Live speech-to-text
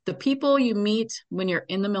The people you meet when you're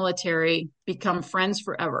in the military become friends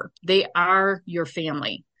forever. They are your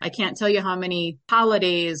family. I can't tell you how many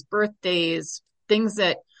holidays, birthdays, things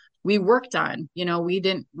that we worked on. We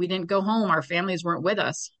didn't go home. Our families weren't with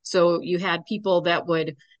us. So you had people that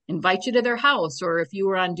would invite you to their house, or if you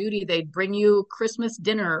were on duty, they'd bring you Christmas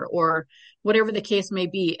dinner or whatever the case may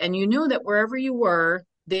be. And you knew that wherever you were,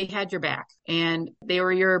 they had your back and they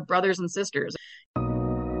were your brothers and sisters.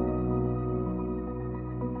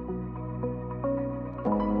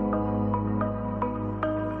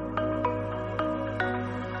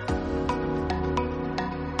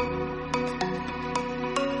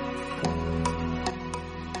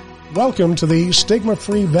 Welcome to the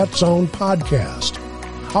Stigma-Free Vet Zone podcast.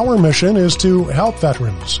 Our mission is to help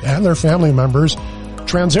veterans and their family members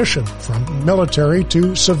transition from military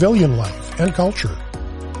to civilian life and culture.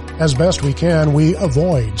 As best we can, we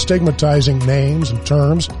avoid stigmatizing names and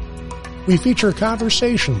terms. We feature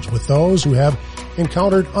conversations with those who have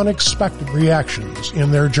encountered unexpected reactions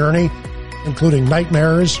in their journey, including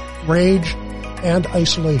nightmares, rage, and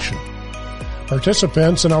isolation.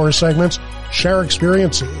 Participants in our segments share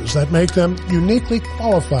experiences that make them uniquely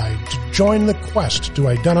qualified to join the quest to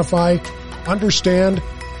identify, understand,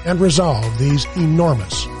 and resolve these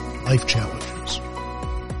enormous life challenges.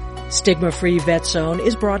 Stigma-Free Vet Zone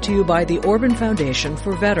is brought to you by the Orban Foundation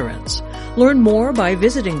for Veterans. Learn more by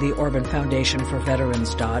visiting the Orban Foundation for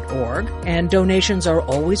Veterans.org, and donations are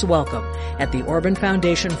always welcome at the Orban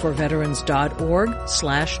Foundation for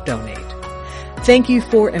Veterans.org/donate. Thank you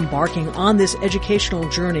for embarking on this educational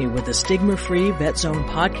journey with the Stigma-Free Vet Zone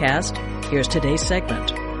podcast. Here's today's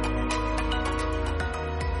segment.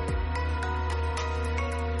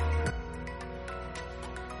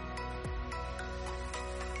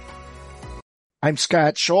 I'm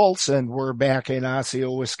Scott Schultz, and we're back in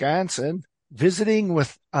Osseo, Wisconsin, visiting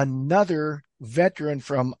with another veteran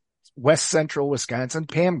from West Central Wisconsin,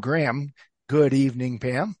 Pam Graham. Good evening,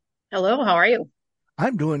 Pam. Hello, how are you?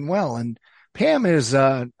 I'm doing well, and Pam is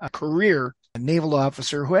a career naval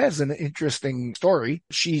officer who has an interesting story.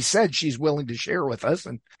 She said she's willing to share with us.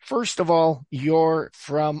 And first of all, you're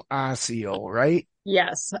from Osseo, right?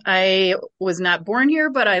 Yes, I was not born here,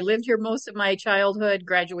 but I lived here most of my childhood,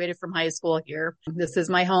 graduated from high school here. This is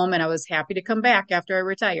my home, and I was happy to come back after I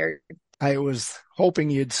retired. I was hoping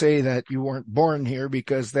you'd say that you weren't born here,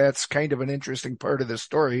 because that's kind of an interesting part of the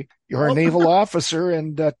story. You're a naval officer,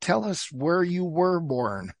 and tell us where you were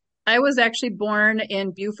born. I was actually born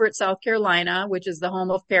in Beaufort, South Carolina, which is the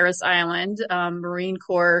home of Parris Island, Marine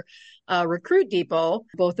Corps recruit depot.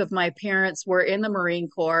 Both of my parents were in the Marine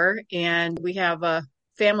Corps, and we have a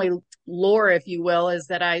family lore, if you will, is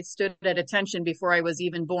that I stood at attention before I was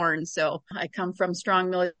even born. So I come from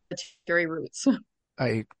strong military roots.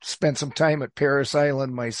 I spent some time at Parris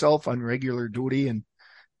Island myself on regular duty, and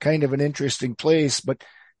kind of an interesting place, but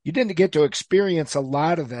you didn't get to experience a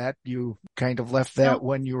lot of that. You kind of left that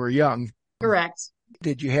when you were young. Correct.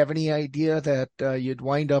 Did you have any idea that you'd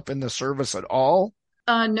wind up in the service at all?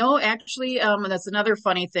 No, actually, that's another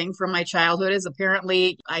funny thing from my childhood is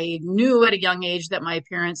apparently I knew at a young age that my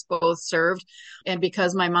parents both served. And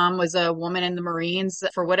because my mom was a woman in the Marines,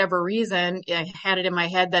 for whatever reason, I had it in my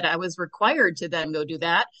head that I was required to then go do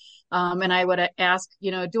that. And I would ask,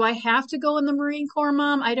 do I have to go in the Marine Corps,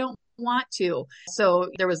 Mom? I don't want to. So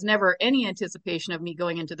there was never any anticipation of me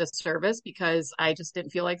going into the service because I just didn't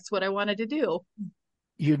feel like it's what I wanted to do.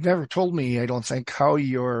 You'd never told me, I don't think, how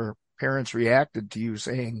your parents reacted to you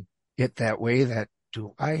saying it that way, that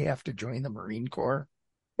do I have to join the Marine Corps?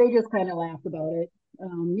 They just kind of laughed about it.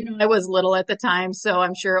 I was little at the time, so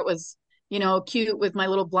I'm sure it was, cute with my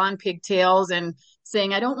little blonde pigtails and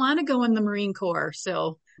saying, I don't want to go in the Marine Corps.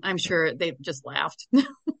 So I'm sure they just laughed.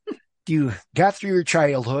 You got through your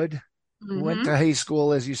childhood, went Mm-hmm. to high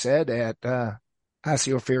school, as you said, at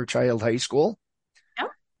Osseo Fairchild High School.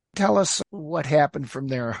 Yep. Tell us what happened from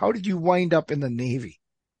there. How did you wind up in the Navy?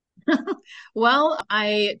 Well,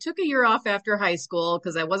 I took a year off after high school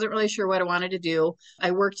because I wasn't really sure what I wanted to do.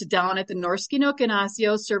 I worked down at the Norski Nook in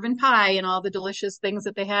Osseo serving pie and all the delicious things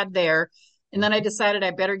that they had there. And then I decided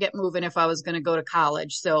I better get moving if I was going to go to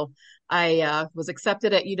college. So I was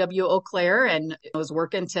accepted at UW Eau Claire and I was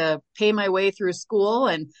working to pay my way through school.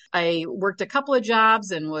 And I worked a couple of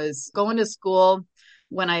jobs and was going to school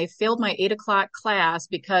when I failed my 8 o'clock class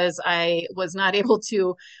because I was not able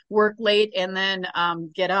to work late and then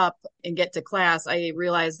get up and get to class. I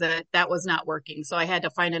realized that that was not working. So I had to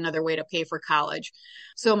find another way to pay for college.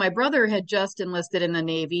 So my brother had just enlisted in the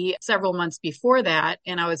Navy several months before that.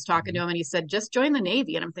 And I was talking to him and he said, just join the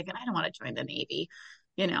Navy. And I'm thinking, I don't want to join the Navy.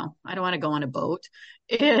 I don't want to go on a boat.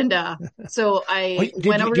 And so I Wait,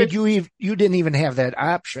 went over you didn't even have that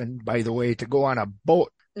option, by the way, to go on a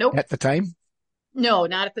boat Nope. at the time? No,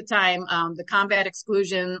 not at the time. The combat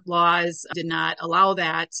exclusion laws did not allow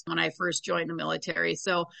that when I first joined the military.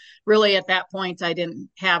 So really at that point, I didn't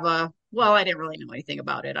really know anything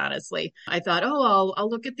about it, honestly. I thought, I'll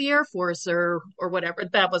look at the Air Force or whatever.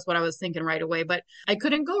 That was what I was thinking right away, but I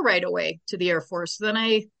couldn't go right away to the Air Force. So then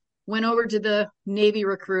I went over to the Navy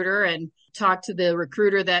recruiter and talked to the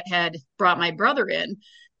recruiter that had brought my brother in,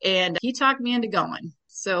 and he talked me into going.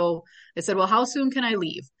 So I said, well, how soon can I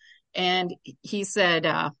leave? And he said,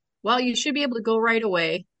 well, you should be able to go right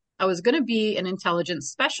away. I was going to be an intelligence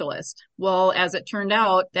specialist. Well, as it turned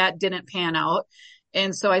out, that didn't pan out.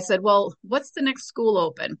 And so I said, well, what's the next school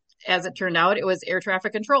open? As it turned out, it was air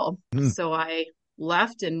traffic control. So I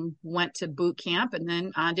left and went to boot camp and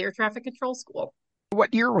then on to air traffic control school.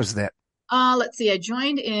 What year was that? Let's see. I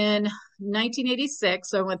joined in 1986.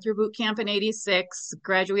 So I went through boot camp in 86,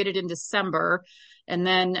 graduated in December, and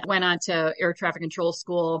then went on to air traffic control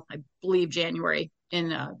school, I believe January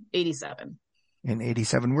in 87. In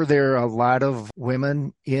 87. Were there a lot of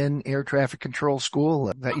women in air traffic control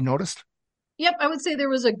school that you noticed? Yep, I would say there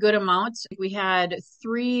was a good amount. We had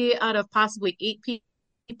 3 out of possibly 8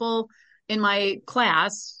 people in my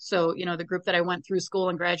class. So, the group that I went through school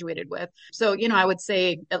and graduated with. So, I would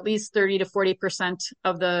say at least 30 to 40%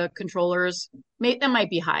 of the controllers, that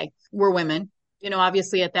might be high, were women.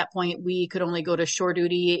 Obviously at that point, we could only go to shore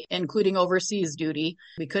duty, including overseas duty.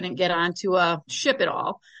 We couldn't get onto a ship at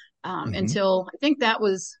all until I think that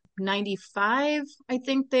was 95. I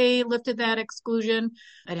think they lifted that exclusion.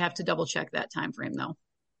 I'd have to double check that time frame though.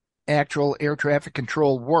 Actual air traffic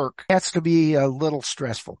control work has to be a little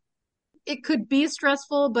stressful. It could be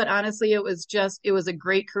stressful, but honestly, it was a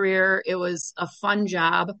great career. It was a fun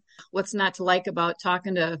job. What's not to like about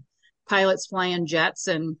talking to pilots flying jets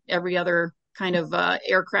and every other kind of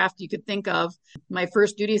aircraft you could think of. My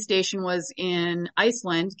first duty station was in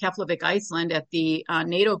Iceland, Keflavik, Iceland, at the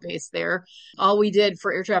NATO base there. All we did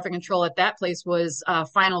for air traffic control at that place was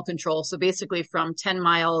final control. So basically from 10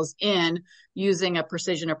 miles in using a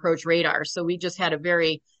precision approach radar. So we just had a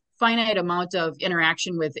very finite amount of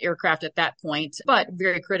interaction with aircraft at that point, but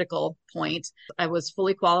very critical point. I was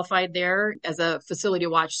fully qualified there as a facility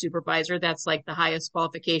watch supervisor. That's like the highest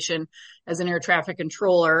qualification as an air traffic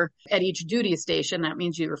controller at each duty station. That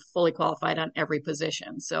means you're fully qualified on every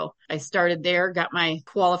position. So I started there, got my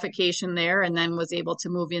qualification there, and then was able to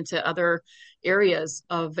move into other areas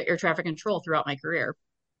of air traffic control throughout my career.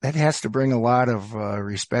 That has to bring a lot of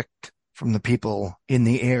respect from the people in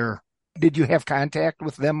the air. Did you have contact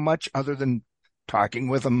with them much other than talking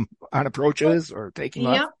with them on approaches or taking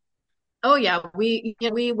off? Oh yeah. We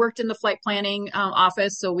worked in the flight planning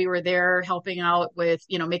office. So we were there helping out with,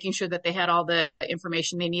 making sure that they had all the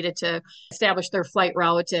information they needed to establish their flight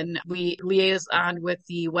route. And we liaised with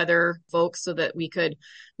the weather folks so that we could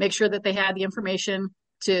make sure that they had the information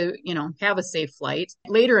to, have a safe flight.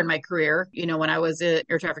 Later in my career, when I was an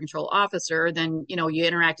air traffic control officer, then, you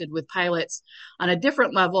interacted with pilots on a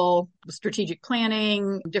different level, strategic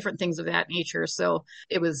planning, different things of that nature. So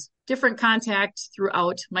it was different contact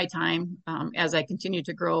throughout my time as I continued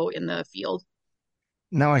to grow in the field.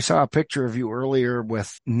 Now, I saw a picture of you earlier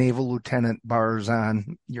with Naval Lieutenant bars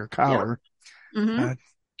on your collar. Yep. Mm-hmm.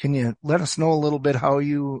 Can you let us know a little bit how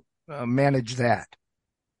you manage that?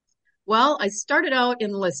 Well, I started out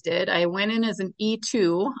enlisted. I went in as an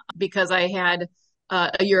E2 because I had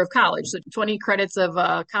a year of college. So 20 credits of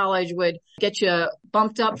college would get you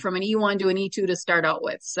bumped up from an E1 to an E2 to start out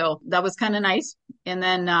with. So that was kind of nice. And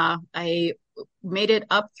then I made it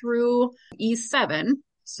up through E7.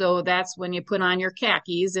 So that's when you put on your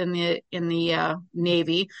khakis in the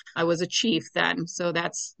Navy. I was a chief then. So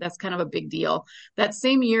that's kind of a big deal. That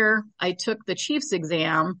same year I took the chief's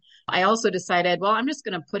exam. I also decided, well, I'm just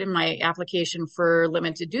going to put in my application for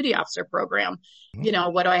limited duty officer program.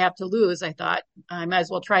 What do I have to lose? I thought I might as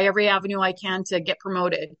well try every avenue I can to get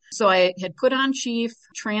promoted. So I had put on chief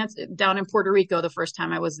down in Puerto Rico the first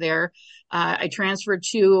time I was there. I transferred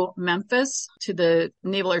to Memphis to the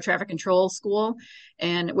Naval Air Traffic Control School,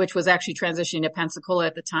 which was actually transitioning to Pensacola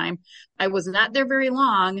at the time. I was not there very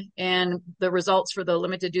long, and the results for the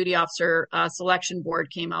limited duty officer selection board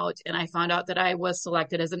came out, and I found out that I was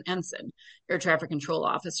selected as an ensign air traffic control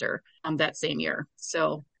officer that same year.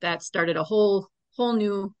 So that started a whole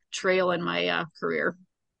new trail in my career.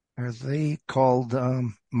 Are they called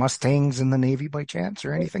Mustangs in the Navy by chance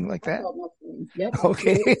or anything like that? Yep.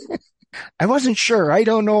 Okay. I wasn't sure. I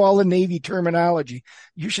don't know all the Navy terminology.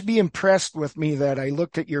 You should be impressed with me that I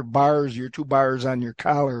looked at your 2 bars on your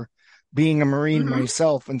collar being a Marine Mm-hmm.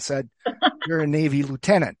 myself and said, you're a Navy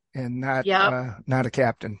lieutenant and not, Yep. not a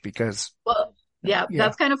captain because, Well, yeah, yeah.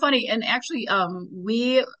 that's kind of funny. And actually,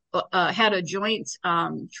 we had a joint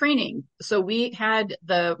training. So we had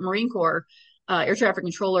the Marine Corps air traffic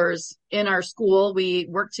controllers in our school. We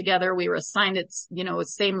worked together. We were assigned at,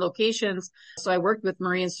 same locations. So I worked with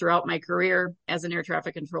Marines throughout my career as an air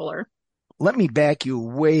traffic controller. Let me back you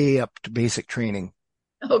way up to basic training.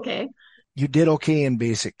 Okay. You did okay in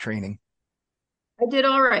basic training. I did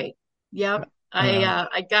all right. Yep. Uh,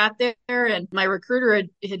 I got there and my recruiter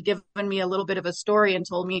had given me a little bit of a story and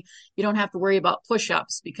told me you don't have to worry about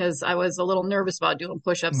push-ups because I was a little nervous about doing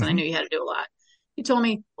push-ups and I mhm. knew you had to do a lot. He told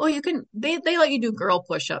me, oh, they let you do girl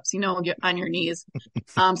push-ups, on your knees.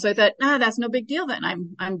 So I thought, that's no big deal then.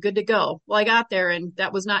 I'm good to go. Well, I got there and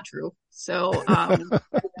that was not true. So, I got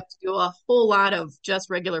to do a whole lot of just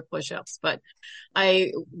regular push-ups, but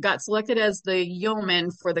I got selected as the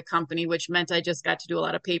yeoman for the company, which meant I just got to do a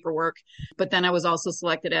lot of paperwork. But then I was also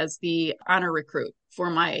selected as the honor recruit for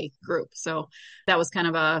my group. So that was kind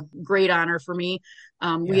of a great honor for me.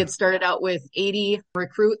 We Yeah. had started out with 80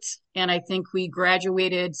 recruits, and I think we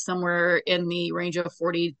graduated somewhere in the range of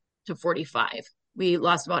 40 to 45. We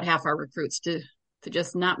lost about half our recruits to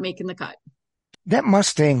just not making the cut. That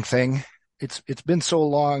Mustang thing, it's been so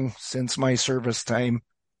long since my service time.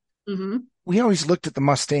 Mm-hmm. We always looked at the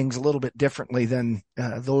Mustangs a little bit differently than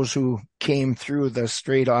those who came through the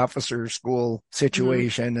straight officer school Mm-hmm.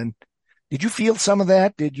 situation. And did you feel some of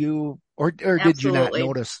that? Did you, or did you not Absolutely.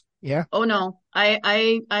 notice? Yeah. Oh no,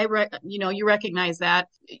 you recognize that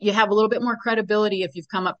you have a little bit more credibility if you've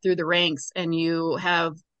come up through the ranks and you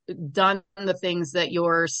have done the things that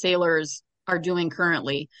your sailors are doing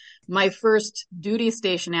currently. My first duty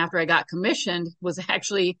station after I got commissioned was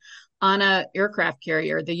actually on a aircraft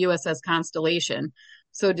carrier, the USS Constellation.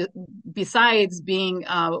 So besides being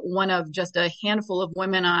one of just a handful of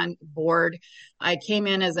women on board, I came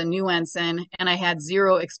in as a new ensign and I had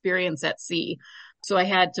zero experience at sea. So I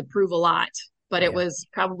had to prove a lot, but it Yeah. was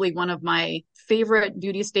probably one of my favorite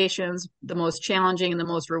duty stations, the most challenging and the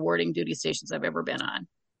most rewarding duty stations I've ever been on.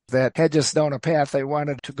 That had us down a path I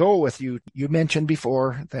wanted to go with you. You mentioned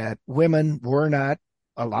before that women were not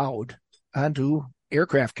allowed onto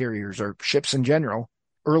aircraft carriers or ships in general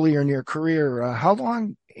earlier in your career. How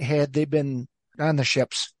long had they been on the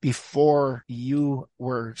ships before you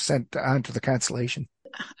were sent onto the Constellation?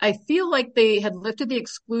 I feel like they had lifted the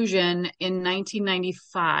exclusion in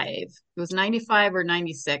 1995. It was 95 or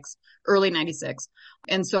 96, early 96.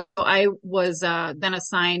 And so I was then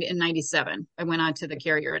assigned in 97. I went on to the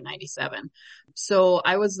carrier in 97. So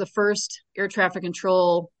I was the first air traffic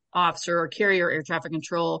control officer or carrier air traffic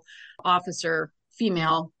control officer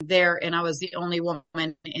female there. And I was the only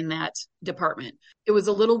woman in that department. It was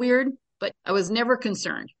a little weird, but I was never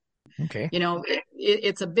concerned. Okay.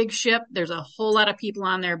 It's a big ship. There's a whole lot of people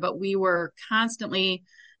on there, but we were constantly,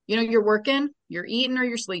 you're working, you're eating, or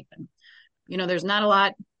you're sleeping. There's not a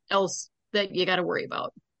lot else that you got to worry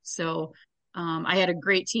about. So I had a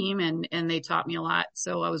great team and they taught me a lot.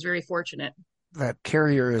 So I was very fortunate. That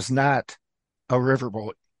carrier is not a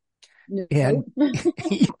riverboat. And No.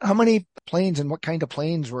 how many planes and what kind of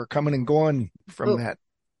planes were coming and going from Oh, that?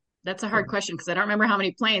 that's a hard question because I don't remember how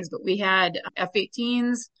many planes, but we had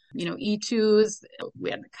F-18s, E-2s, we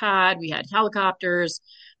had the COD, we had helicopters,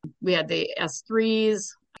 we had the S-3s,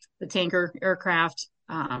 the tanker aircraft.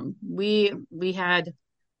 We had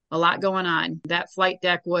a lot going on. That flight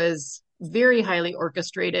deck was very highly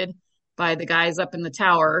orchestrated by the guys up in the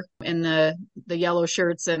tower and the yellow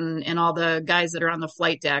shirts and all the guys that are on the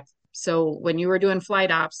flight deck. So when you were doing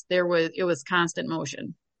flight ops, it was constant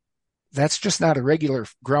motion. That's just not a regular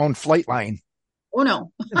ground flight line. Oh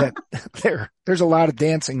no. That there's a lot of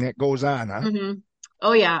dancing that goes on, huh? Mm-hmm.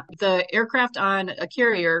 Oh yeah. The aircraft on a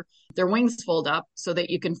carrier, their wings fold up so that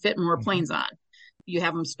you can fit more Mhm. planes on. You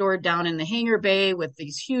have them stored down in the hangar bay with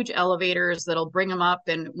these huge elevators that'll bring them up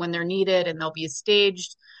and when they're needed and they'll be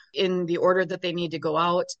staged in the order that they need to go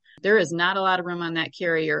out. There is not a lot of room on that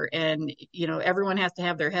carrier. And, everyone has to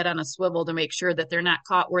have their head on a swivel to make sure that they're not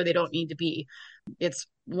caught where they don't need to be. It's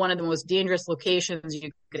one of the most dangerous locations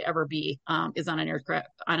you could ever be, is on an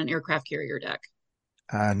aircraft carrier deck.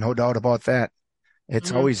 No doubt about that. It's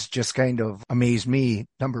Mm-hmm. always just kind of amazed me,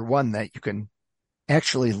 number one, that you can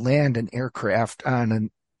actually land an aircraft on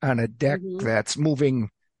a deck Mm-hmm. that's moving.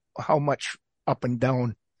 How much up and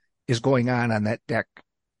down is going on that deck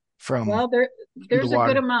from Well, through the there's a good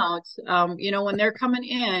water? amount. When they're coming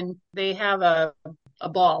in, they have a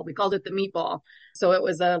ball. We called it the meatball. So it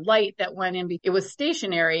was a light that went in. It was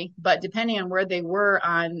stationary, but depending on where they were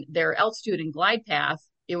on their altitude and glide path,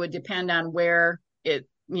 it would depend on where it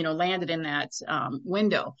landed in that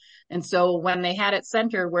window. And so when they had it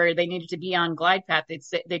centered where they needed to be on glide path,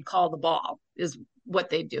 they'd call the ball is what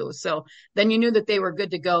they do. So then you knew that they were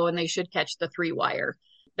good to go and they should catch the 3-wire.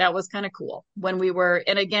 That was kind of cool when we were,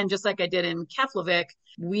 and again, just like I did in Keflavik,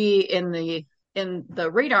 we in the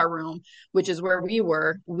radar room, which is where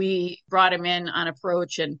we brought him in on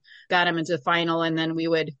approach and got him into final. And then we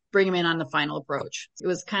would bring him in on the final approach. It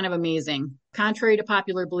was kind of amazing. Contrary to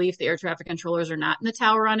popular belief, the air traffic controllers are not in the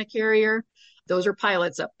tower on a carrier. Those are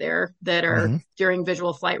pilots up there that are during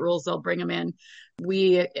visual flight rules. They'll bring them in.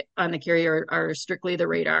 We on the carrier are strictly the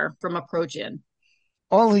radar from approach in.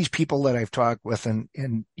 All these people that I've talked with,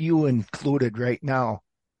 and you included right now,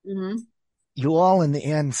 you all in the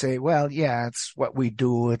end say, well, yeah, it's what we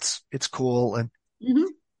do. It's cool. And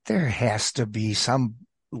there has to be some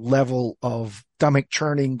level of stomach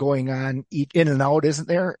churning going on in and out, isn't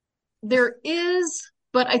there? There is,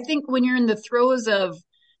 but I think when you're in the throes of,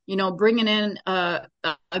 bringing in a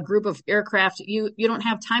group of aircraft, you don't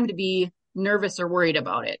have time to be nervous or worried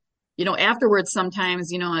about it. Afterwards,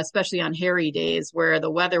 sometimes, especially on hairy days where the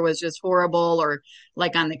weather was just horrible, or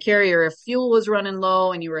like on the carrier, if fuel was running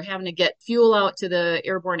low and you were having to get fuel out to the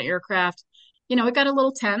airborne aircraft, it got a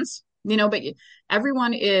little tense, but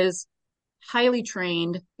everyone is highly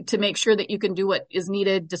trained to make sure that you can do what is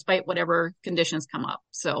needed despite whatever conditions come up.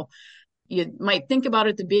 So you might think about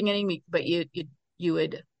it at the beginning, but you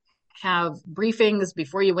would have briefings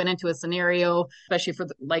before you went into a scenario, especially for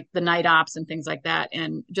the night ops and things like that.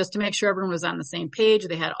 And just to make sure everyone was on the same page,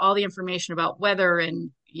 they had all the information about weather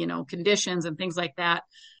and, conditions and things like that.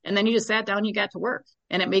 And then you just sat down, you got to work,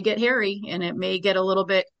 and it may get hairy and it may get a little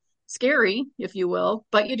bit scary, if you will,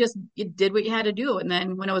 but you did what you had to do. And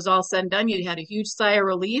then when it was all said and done, you had a huge sigh of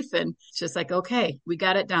relief, and it's just like, okay, we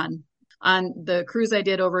got it done. On the cruise I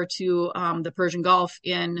did over to the Persian Gulf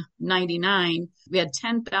in '99, we had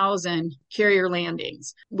 10,000 carrier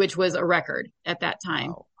landings, which was a record at that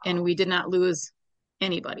time. Wow. And we did not lose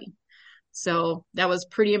anybody. So that was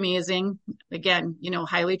pretty amazing. Again,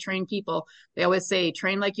 highly trained people. They always say,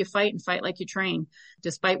 train like you fight and fight like you train.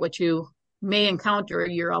 Despite what you may encounter,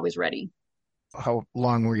 you're always ready. How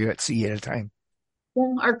long were you at sea at a time?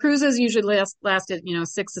 Well, our cruises usually lasted,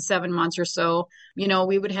 6 to 7 months or so.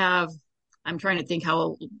 We would have, I'm trying to think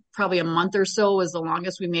probably a month or so was the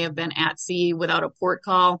longest we may have been at sea without a port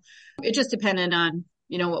call. It just depended on,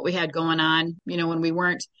 what we had going on. When we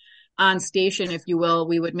weren't on station, if you will,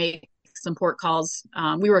 we would make some port calls.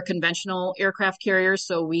 We were a conventional aircraft carrier,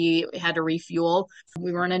 so we had to refuel.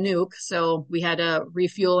 We weren't a nuke, so we had to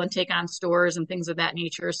refuel and take on stores and things of that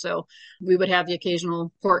nature. So we would have the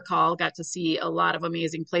occasional port call, got to see a lot of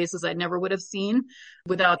amazing places I never would have seen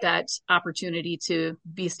without that opportunity to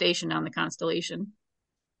be stationed on the Constellation.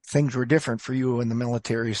 Things were different for you in the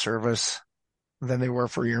military service than they were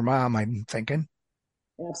for your mom, I'm thinking.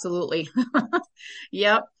 Absolutely.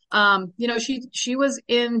 Yep. She was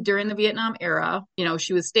in during the Vietnam era,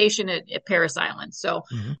 she was stationed at Parris Island. So,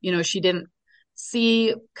 she didn't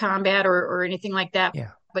see combat or anything like that,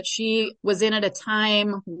 but she was in at a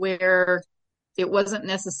time where it wasn't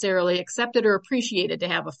necessarily accepted or appreciated to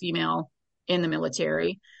have a female in the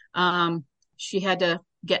military. She had to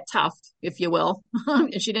get tough, if you will.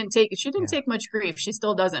 And she didn't take much grief. She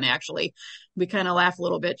still doesn't, actually. We kind of laugh a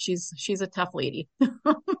little bit. She's a tough lady.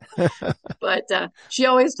 But she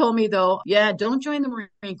always told me, though, don't join the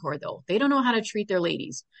Marine Corps, though. They don't know how to treat their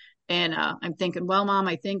ladies. And I'm thinking, well, Mom,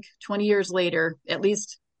 I think 20 years later, at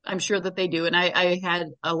least I'm sure that they do. And I had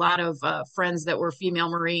a lot of friends that were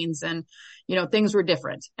female Marines, and, things were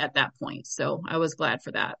different at that point. So I was glad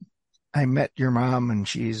for that. I met your mom, and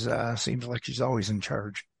she's seems like she's always in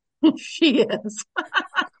charge. She is.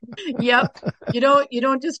 Yep. You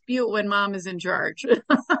don't dispute when Mom is in charge.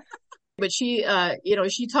 But she,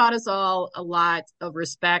 she taught us all a lot of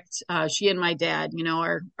respect. She and my dad,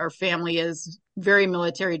 our family is very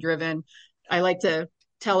military driven. I like to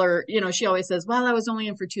tell her, she always says, well, I was only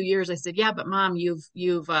in for 2 years. I said, yeah, but Mom,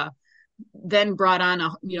 you've then brought on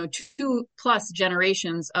 2+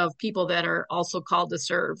 generations of people that are also called to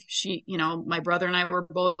serve. She, my brother and I were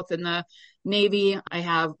both in the Navy. I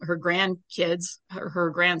have her grandkids.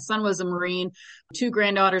 Her grandson was a Marine. 2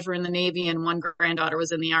 granddaughters were in the Navy, and 1 granddaughter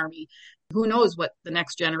was in the Army. Who knows what the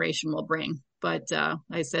next generation will bring? But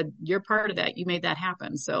I said, you're part of that. You made that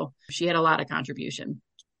happen. So she had a lot of contribution.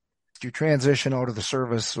 Your transition out of the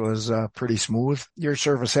service was pretty smooth. Your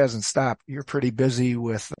service hasn't stopped. You're pretty busy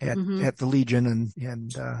at the Legion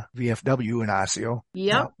and VFW in Osseo.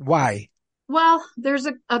 Yep. Why? Well, there's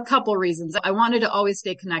a couple reasons. I wanted to always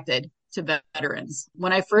stay connected to veterans.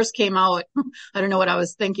 When I first came out, I don't know what I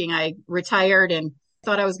was thinking. I retired and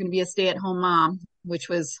thought I was going to be a stay-at-home mom. which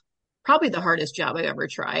was probably the hardest job I've ever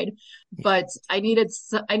tried, but I needed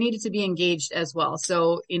to be engaged as well.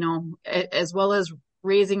 So, as well as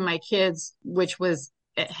raising my kids,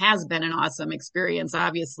 it has been an awesome experience.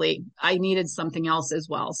 Obviously, I needed something else as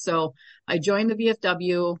well. So I joined the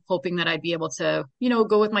VFW hoping that I'd be able to,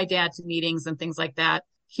 go with my dad to meetings and things like that.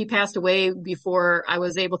 He passed away before I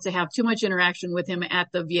was able to have too much interaction with him at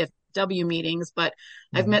the VFW meetings, but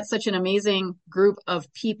I've met such an amazing group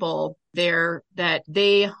of people there that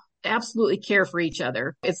they absolutely care for each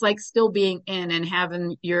other. It's like still being in and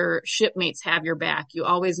having your shipmates have your back. You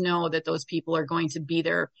always know that those people are going to be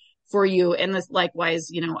there for you. And this, likewise,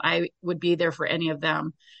 I would be there for any of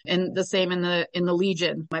them. And the same in the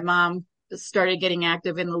Legion. My mom started getting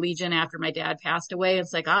active in the Legion after my dad passed away.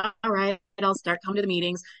 It's like, all right, I'll start coming to the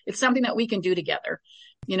meetings. It's something that we can do together.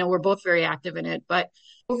 We're both very active in it. But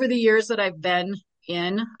over the years that I've been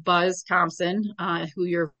in, Buzz Thompson, who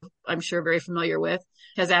you're, I'm sure, very familiar with,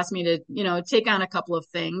 has asked me to, take on a couple of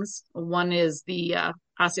things. One is the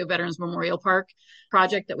Osseo Veterans Memorial Park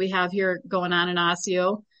project that we have here going on in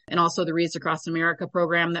Osseo, and also the Wreaths Across America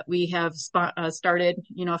program that we have started,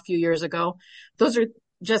 a few years ago. Those are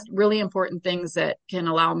just really important things that can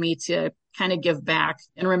allow me to kind of give back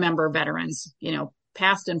and remember veterans,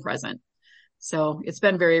 past and present. So it's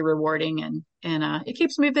been very rewarding and it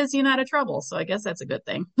keeps me busy and out of trouble. So I guess that's a good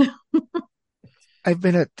thing. I've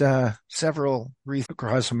been at several Wreaths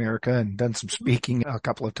Across America and done some speaking a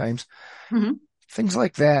couple of times. Mm-hmm. Things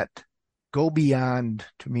like that go beyond,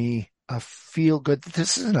 to me, a feel good.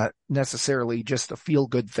 This is not necessarily just a feel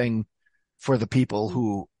good thing for the people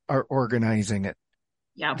who are organizing it.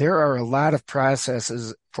 Yeah. There are a lot of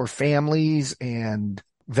processes for families and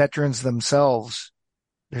veterans themselves.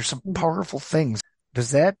 There's some powerful things.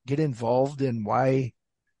 Does that get involved in why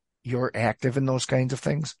you're active in those kinds of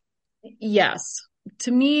things? Yes.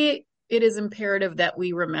 To me, it is imperative that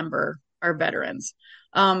we remember our veterans.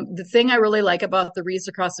 The thing I really like about the Wreaths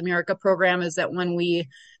Across America program is that when we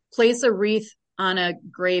place a wreath on a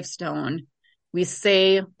gravestone, we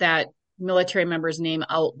say that military member's name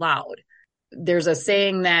out loud. There's a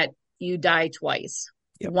saying that you die twice.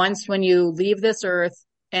 Yep. Once when you leave this earth,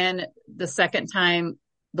 and the second time,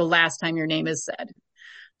 the last time your name is said.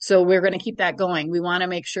 So we're going to keep that going. We want to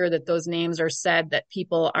make sure that those names are said, that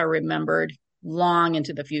people are remembered long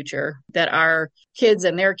into the future, that our kids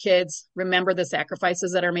and their kids remember the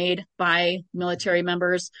sacrifices that are made by military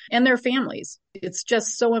members and their families. It's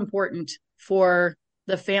just so important for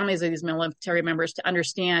the families of these military members to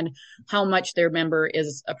understand how much their member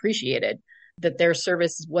is appreciated, that their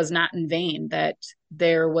service was not in vain, that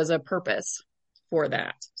there was a purpose for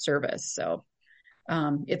that service. So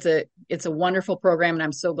it's a wonderful program, and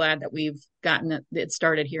I'm so glad that we've gotten it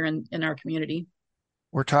started here in our community.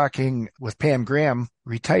 We're talking with Pam Graham,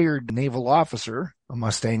 retired naval officer, a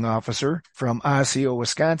Mustang officer from Osseo,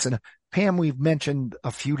 Wisconsin. Pam, we've mentioned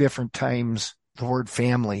a few different times the word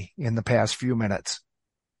family in the past few minutes.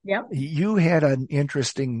 Yep. You had an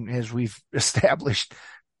interesting, as we've established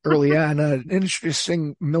early on, an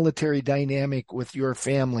interesting military dynamic with your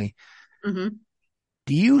family. Mm-hmm.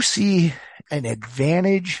 Do you see an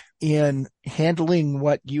advantage in handling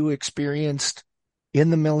what you experienced in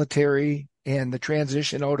the military and the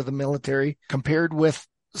transition out of the military compared with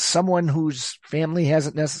someone whose family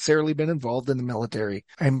hasn't necessarily been involved in the military?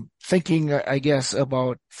 I'm thinking, I guess,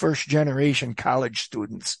 about first-generation college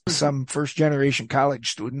students. Some first-generation college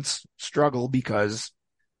students struggle because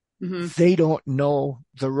they don't know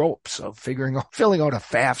the ropes of filling out a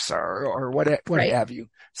FAFSA or what right. have you.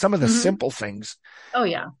 Some of the simple things. Oh,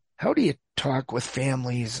 yeah. How do you talk with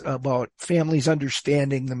families about families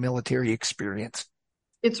understanding the military experience?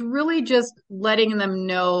 It's really just letting them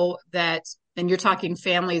know that, and you're talking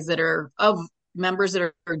families that are of members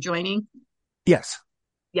that are joining? Yes.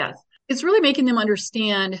 Yes. It's really making them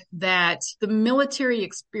understand that the military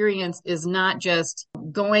experience is not just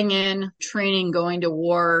going in, training, going to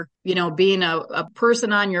war, being a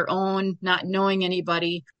person on your own, not knowing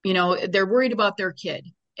anybody. They're worried about their kid.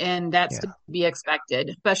 And that's to be expected,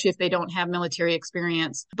 especially if they don't have military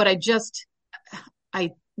experience. But I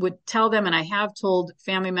would tell them, and I have told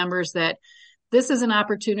family members, that this is an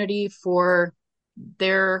opportunity for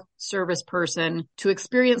their service person to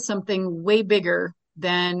experience something way bigger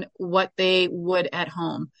than what they would at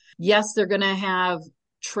home. Yes, they're going to have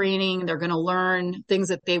training. They're going to learn things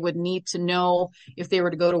that they would need to know if they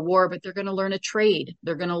were to go to war, but they're going to learn a trade.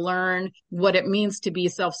 They're going to learn what it means to be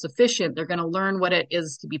self-sufficient. They're going to learn what it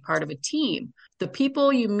is to be part of a team. The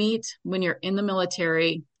people you meet when you're in the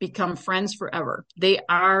military become friends forever. They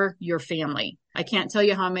are your family. I can't tell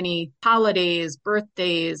you how many holidays,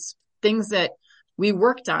 birthdays, things that we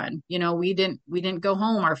worked on. We didn't go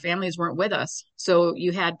home. Our families weren't with us. So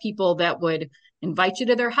you had people that would invite you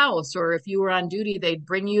to their house, or if you were on duty, they'd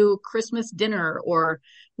bring you Christmas dinner or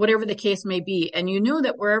whatever the case may be. And you knew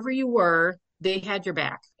that wherever you were, they had your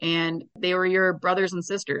back and they were your brothers and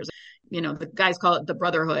sisters. The guys call it the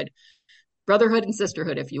brotherhood and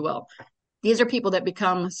sisterhood, if you will. These are people that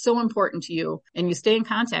become so important to you, and you stay in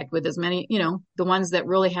contact with as many, the ones that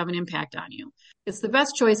really have an impact on you. It's the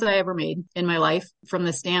best choice I ever made in my life from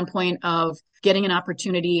the standpoint of getting an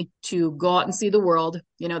opportunity to go out and see the world.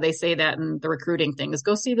 They say that in the recruiting thing is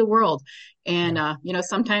go see the world. And,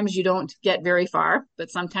 sometimes you don't get very far, but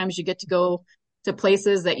sometimes you get to go to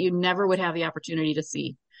places that you never would have the opportunity to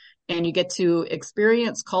see. And you get to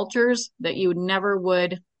experience cultures that you never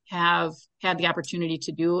would have had the opportunity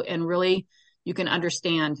to do. And really, you can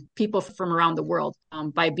understand people from around the world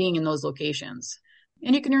by being in those locations.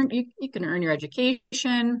 And you can earn your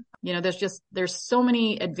education. There's so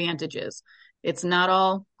many advantages. It's not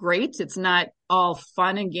all great. It's not all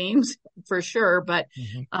fun and games for sure, but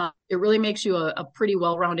it really makes you a pretty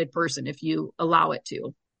well-rounded person if you allow it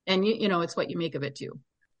to. And it's what you make of it too.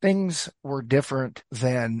 Things were different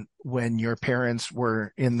than when your parents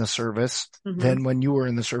were in the service, than when you were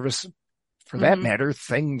in the service. For that matter,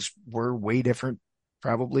 things were way different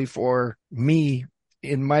probably for me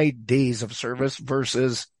in my days of service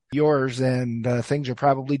versus yours. And things are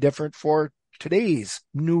probably different for today's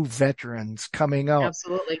new veterans coming out.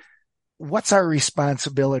 Absolutely. What's our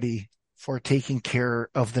responsibility for taking care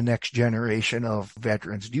of the next generation of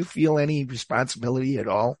veterans? Do you feel any responsibility at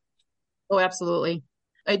all? Oh, absolutely.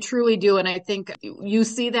 I truly do. And I think you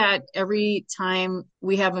see that every time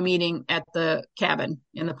we have a meeting at the cabin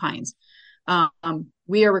in the Pines.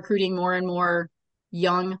 We are recruiting more and more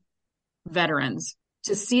young veterans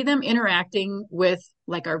to see them interacting with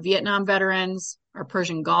like our Vietnam veterans, our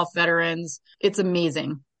Persian Gulf veterans. It's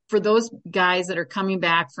amazing. For those guys that are coming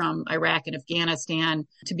back from Iraq and Afghanistan,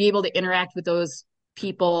 to be able to interact with those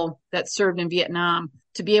people that served in Vietnam,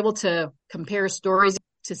 to be able to compare stories,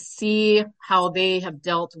 to see how they have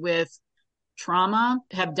dealt with trauma,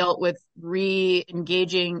 have dealt with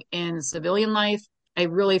re-engaging in civilian life. I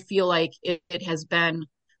really feel like it has been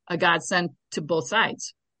a godsend to both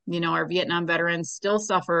sides. Our Vietnam veterans still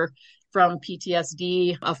suffer from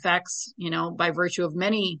PTSD effects, by virtue of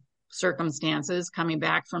many circumstances coming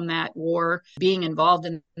back from that war, being involved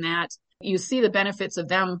in that. You see the benefits of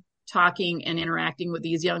them talking and interacting with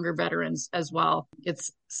these younger veterans as well.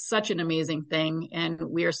 It's such an amazing thing. And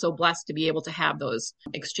we are so blessed to be able to have those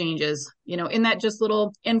exchanges, in that just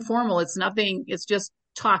little informal, it's nothing, it's just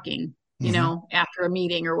talking, after a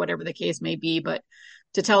meeting or whatever the case may be, but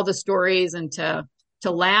to tell the stories and to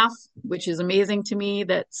laugh, which is amazing to me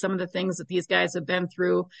that some of the things that these guys have been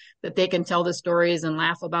through, that they can tell the stories and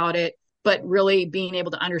laugh about it, but really being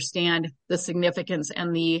able to understand the significance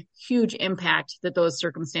and the huge impact that those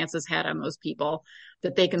circumstances had on those people,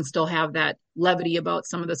 that they can still have that levity about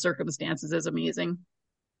some of the circumstances is amazing.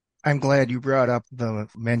 I'm glad you brought up the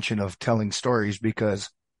mention of telling stories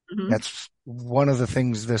because that's one of the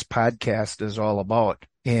things this podcast is all about.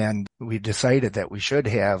 And we decided that we should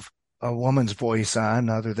have a woman's voice on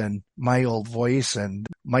other than my old voice and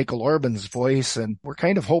Michael Orban's voice. And we're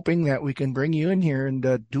kind of hoping that we can bring you in here and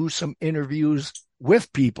do some interviews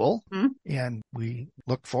with people. And we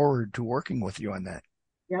look forward to working with you on that.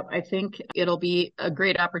 Yep. I think it'll be a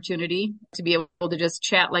great opportunity to be able to just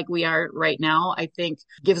chat like we are right now. I think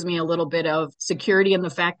gives me a little bit of security in the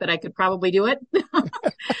fact that I could probably do it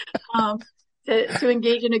to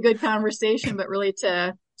engage in a good conversation, but really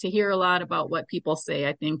to hear a lot about what people say,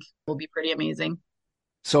 I think will be pretty amazing.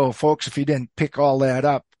 So folks, if you didn't pick all that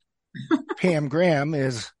up, Pam Graham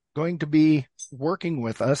is going to be working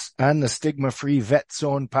with us on the Stigma Free Vet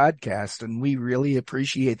Zone podcast. And we really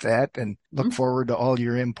appreciate that and look forward to all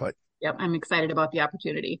your input. Yep. I'm excited about the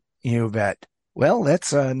opportunity. You bet. Well,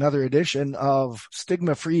 that's another edition of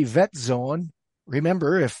Stigma Free Vet Zone.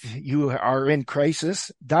 Remember, if you are in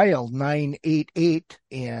crisis, dial 988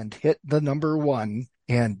 and hit the number 1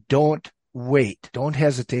 and don't wait. Don't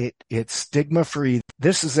hesitate. It's stigma free.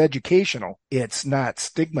 This is educational. It's not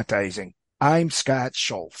stigmatizing. I'm Scott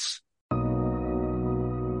Schultz.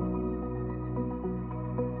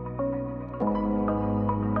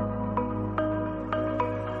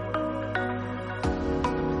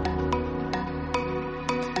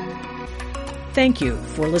 Thank you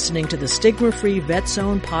for listening to the Stigma Free Vet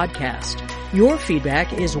Zone podcast. Your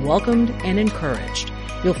feedback is welcomed and encouraged.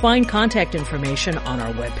 You'll find contact information on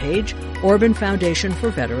our webpage,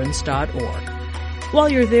 OrbanFoundationForVeterans.org. While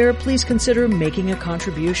you're there, please consider making a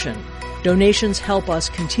contribution. Donations help us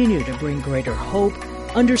continue to bring greater hope,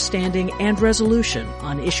 Understanding and Resolution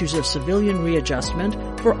on Issues of Civilian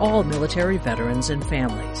Readjustment for All Military Veterans and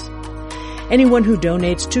Families. Anyone who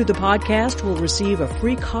donates to the podcast will receive a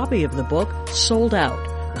free copy of the book, Sold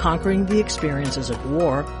Out: Conquering the Experiences of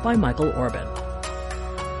War by Michael Orban.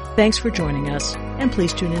 Thanks for joining us, and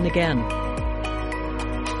please tune in again.